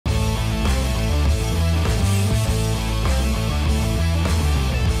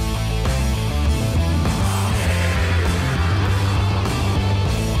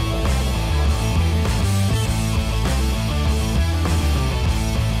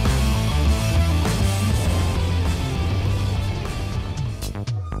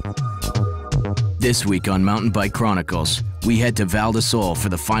This week on Mountain Bike Chronicles, we head to Val Di Sole for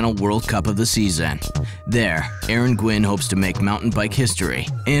the final World Cup of the season. There, Aaron Gwin hopes to make mountain bike history,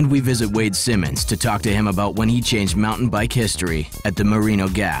 and we visit Wade Simmons to talk to him about when he changed mountain bike history at the Merino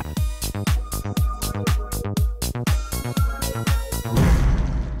Gap.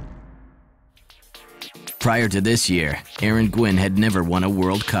 Prior to this year, Aaron Gwin had never won a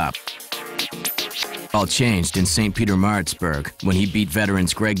World Cup. All changed in St. Peter, Maritzburg, when he beat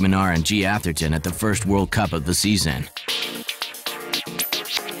veterans Greg Minnaar and G. Atherton at the first World Cup of the season.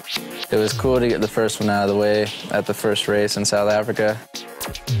 It was cool to get the first one out of the way at the first race in South Africa.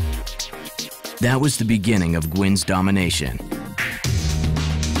 That was the beginning of Gwin's domination.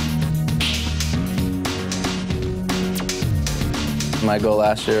 My goal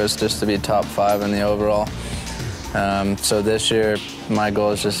last year was just to be top 5 in the overall. So this year, my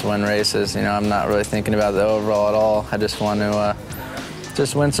goal is just to win races. You know, I'm not really thinking about the overall at all. I just want to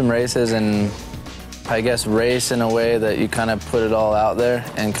just win some races and, I guess, race in a way that you kind of put it all out there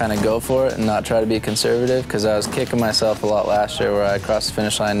and kind of go for it and not try to be conservative, because I was kicking myself a lot last year where I crossed the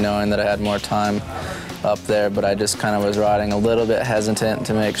finish line knowing that I had more time up there, but I just kind of was riding a little bit hesitant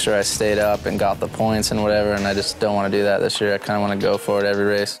to make sure I stayed up and got the points and whatever, and I just don't want to do that this year. I kind of want to go for it every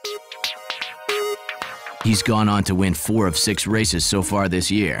race. He's gone on to win 4 of 6 races so far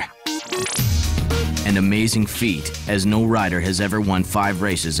this year. An amazing feat, as no rider has ever won 5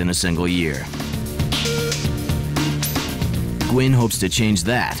 races in a single year. Gwin hopes to change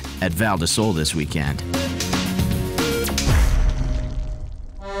that at Val Di Sole this weekend.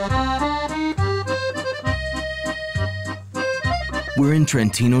 We're in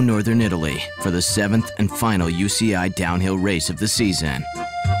Trentino, Northern Italy for the 7th and final UCI downhill race of the season,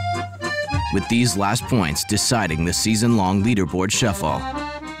 with these last points deciding the season-long leaderboard shuffle.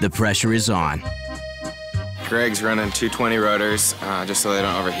 The pressure is on. Greg's running 220 rotors just so they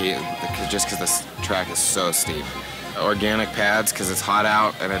don't overheat, just because this track is so steep. Organic pads because it's hot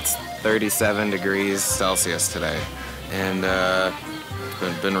out and it's 37 degrees Celsius today. And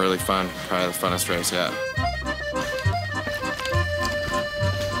it's been really fun, probably the funnest race yet.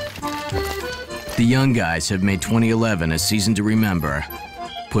 The young guys have made 2011 a season to remember,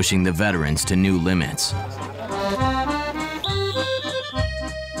 pushing the veterans to new limits.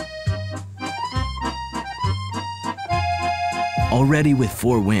 Already with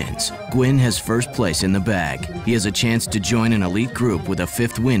 4 wins, Gwin has first place in the bag. He has a chance to join an elite group with a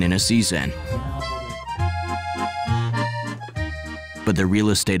 5th win in a season. But the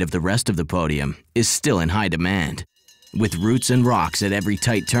real estate of the rest of the podium is still in high demand. With roots and rocks at every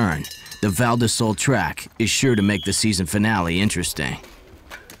tight turn, the Val Di Sole track is sure to make the season finale interesting.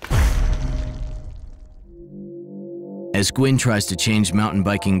 As Gwin tries to change mountain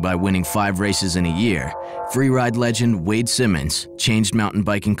biking by winning 5 races in a year, freeride legend Wade Simmons changed mountain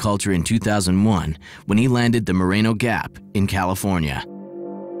biking culture in 2001 when he landed the Merino Gap in California.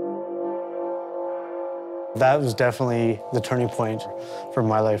 That was definitely the turning point for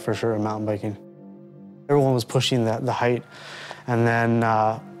my life, for sure, in mountain biking. Everyone was pushing the height, and then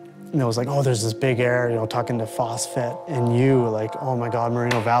it was like, oh, there's this big air, you know, talking to Phosphate and you, like, oh my God,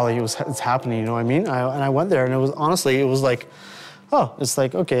 Merino Valley, it's happening, you know what I mean? And I went there, and it was, honestly, it was like, oh, it's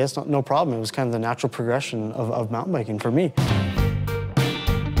like, okay, it's no problem. It was kind of the natural progression of mountain biking for me.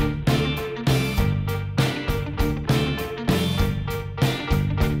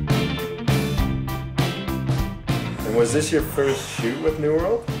 And was this your first shoot with New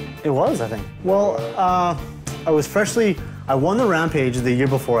World? It was, I think. Well, I won the Rampage the year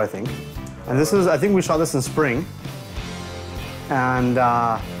before, I think. And this is, I think we shot this in spring. And,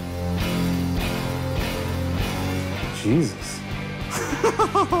 Jesus.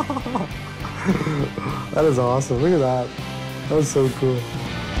 That is awesome, look at that. That was so cool.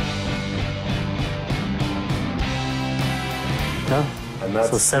 Yeah, And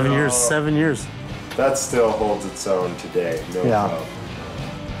that's so 7 years, 7 years. That still holds its own today, no doubt.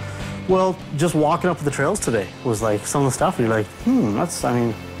 Well, just walking up the trails today was like some of the stuff, and you're like, that's, I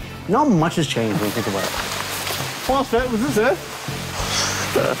mean, not much has changed when you think about it. Phosphate, was this it?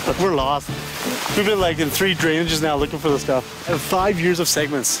 We're lost. We've been like in 3 drainages now looking for the stuff. I have 5 years of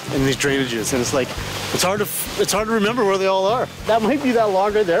segments in these drainages, and it's like, it's hard to remember where they all are. That might be that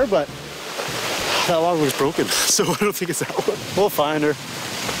log right there, but that log was broken, so I don't think it's that one. We'll find her.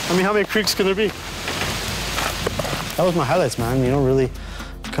 I mean, how many creeks can there be? That was my highlights, man. You know, really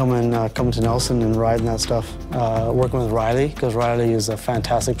coming to Nelson and riding that stuff. Working with Riley, because Riley is a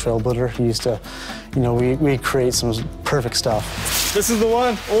fantastic trail builder. He used to, you know, we create some perfect stuff. This is the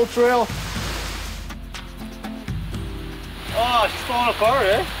one, old trail. Oh, she's falling apart,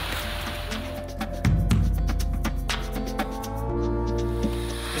 eh?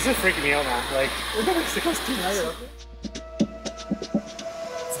 Is just freaking me out, man. Like, we're going 1600.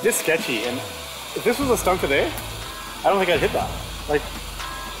 It's a bit sketchy, and if this was a stunt today, I don't think I'd hit that. Like,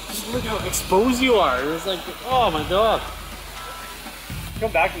 just look how exposed you are. It was like, oh my god.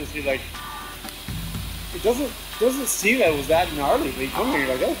 Come back to this, you're like, it doesn't seem that it was that gnarly. But you come here, you're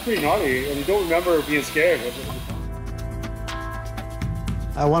like, that was pretty gnarly, and you don't remember being scared.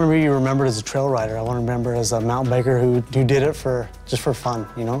 I want to be remembered as a trail rider. I want to remember as a mountain biker who did it just for fun,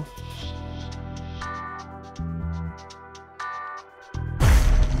 you know?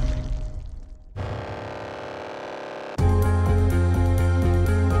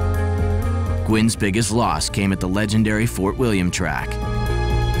 Gwyn's biggest loss came at the legendary Fort William track.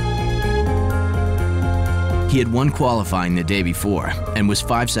 He had won qualifying the day before and was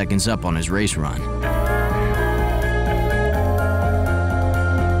 5 seconds up on his race run.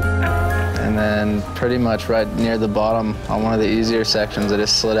 And then pretty much right near the bottom on one of the easier sections, I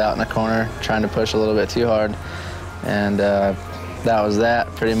just slid out in a corner trying to push a little bit too hard. And that was that.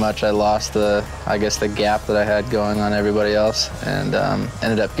 Pretty much I lost the gap that I had going on everybody else, and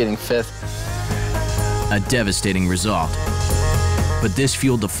ended up getting 5th. A devastating result. But this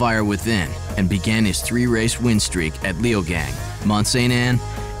fueled the fire within and began his 3-race win streak at Leogang, Mont Saint Anne,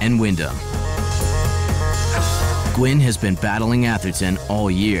 and Windham. Gwyn has been battling Atherton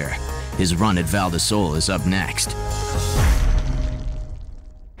all year. His run at Val Di Sole is up next.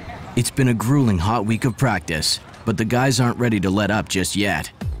 It's been a grueling hot week of practice, but the guys aren't ready to let up just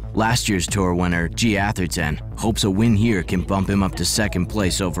yet. Last year's tour winner, G. Atherton, hopes a win here can bump him up to 2nd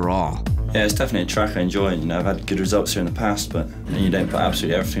place overall. Yeah, it's definitely a track I enjoy. You know, I've had good results here in the past, but you don't put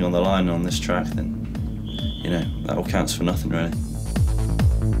absolutely everything on the line on this track, then, you know, that all counts for nothing, really.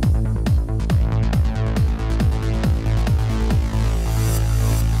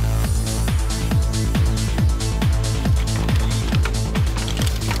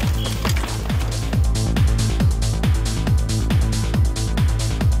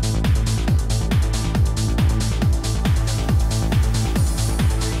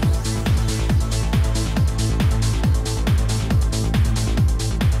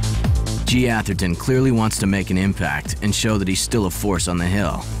 G. Atherton clearly wants to make an impact and show that he's still a force on the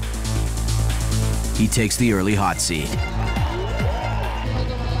hill. He takes the early hot seat.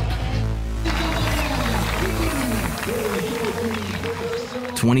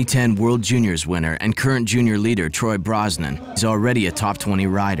 '10 World Juniors winner and current junior leader Troy Brosnan is already a top 20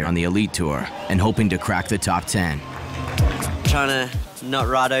 rider on the Elite Tour and hoping to crack the top 10. Trying to not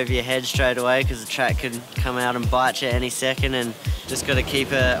ride over your head straight away because the track could come out and bite you any second, and just got to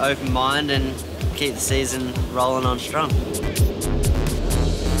keep an open mind and keep the season rolling on strong.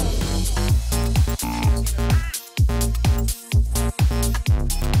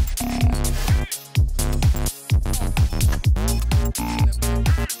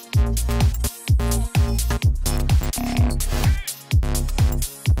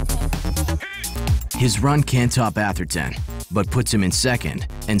 His run can't top Atherton, but puts him in 2nd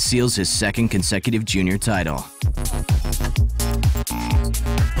and seals his 2nd consecutive junior title.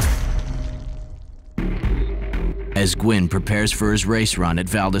 As Gwyn prepares for his race run at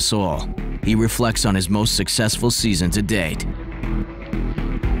Val Di Sole, he reflects on his most successful season to date.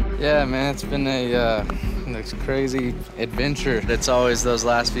 Yeah, man, it's been a crazy adventure. It's always those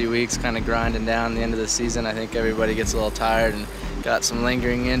last few weeks kind of grinding down the end of the season. I think everybody gets a little tired and got some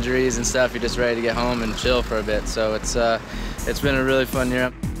lingering injuries and stuff. You're just ready to get home and chill for a bit. So it's been a really fun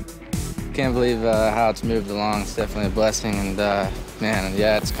year. Can't believe how it's moved along. It's definitely a blessing, and man,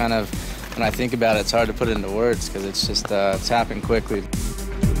 yeah, it's kind of, when I think about it, it's hard to put it into words because it's just it's happened quickly.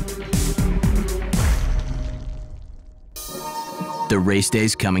 The race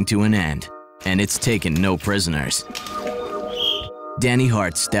day's coming to an end, and it's taken no prisoners. Danny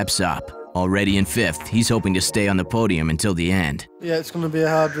Hart steps up. Already in 5th, he's hoping to stay on the podium until the end. Yeah, it's going to be a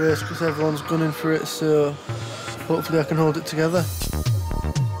hard race because everyone's gunning for it, so hopefully I can hold it together.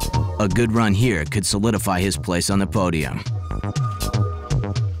 A good run here could solidify his place on the podium.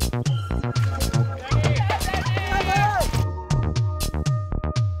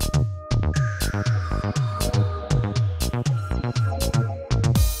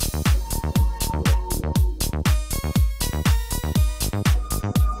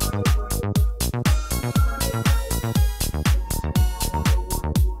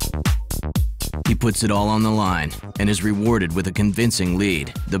 He puts it all on the line and is rewarded with a convincing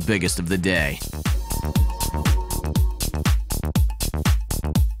lead, the biggest of the day.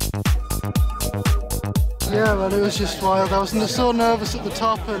 Yeah, well, it was just wild. I was so nervous at the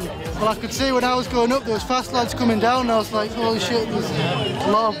top, and well, I could see when I was going up, there was fast lads coming down, and I was like, holy shit, there's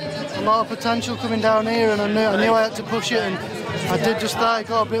a lot of potential coming down here, and I knew I had to push it, and I did just that. It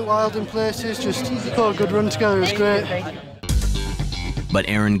got a bit wild in places, just got a good run together. It was great. But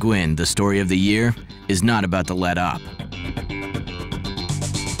Aaron Gwin, the story of the year, is not about to let up.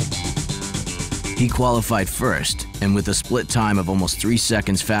 He qualified first, and with a split time of almost 3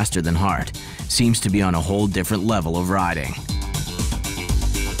 seconds faster than Hart, seems to be on a whole different level of riding.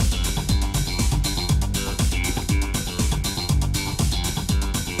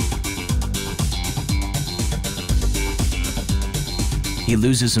 He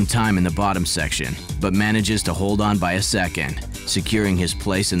loses some time in the bottom section, but manages to hold on by a second, securing his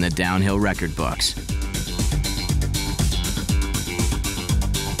place in the downhill record books.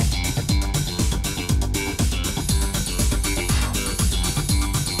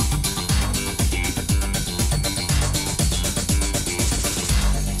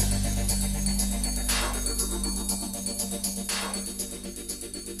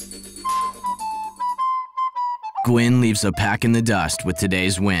 Gwin leaves a pack in the dust with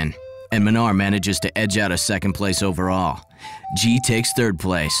today's win, and Menard manages to edge out a second place overall. G takes third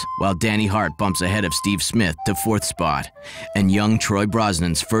place, while Danny Hart bumps ahead of Steve Smith to fourth spot, and young Troy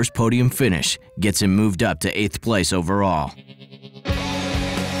Brosnan's first podium finish gets him moved up to 8th place overall.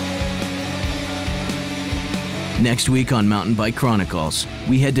 Next week on Mountain Bike Chronicles,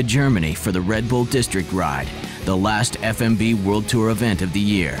 we head to Germany for the Red Bull District Ride, the last FMB World Tour event of the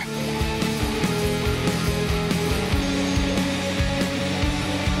year.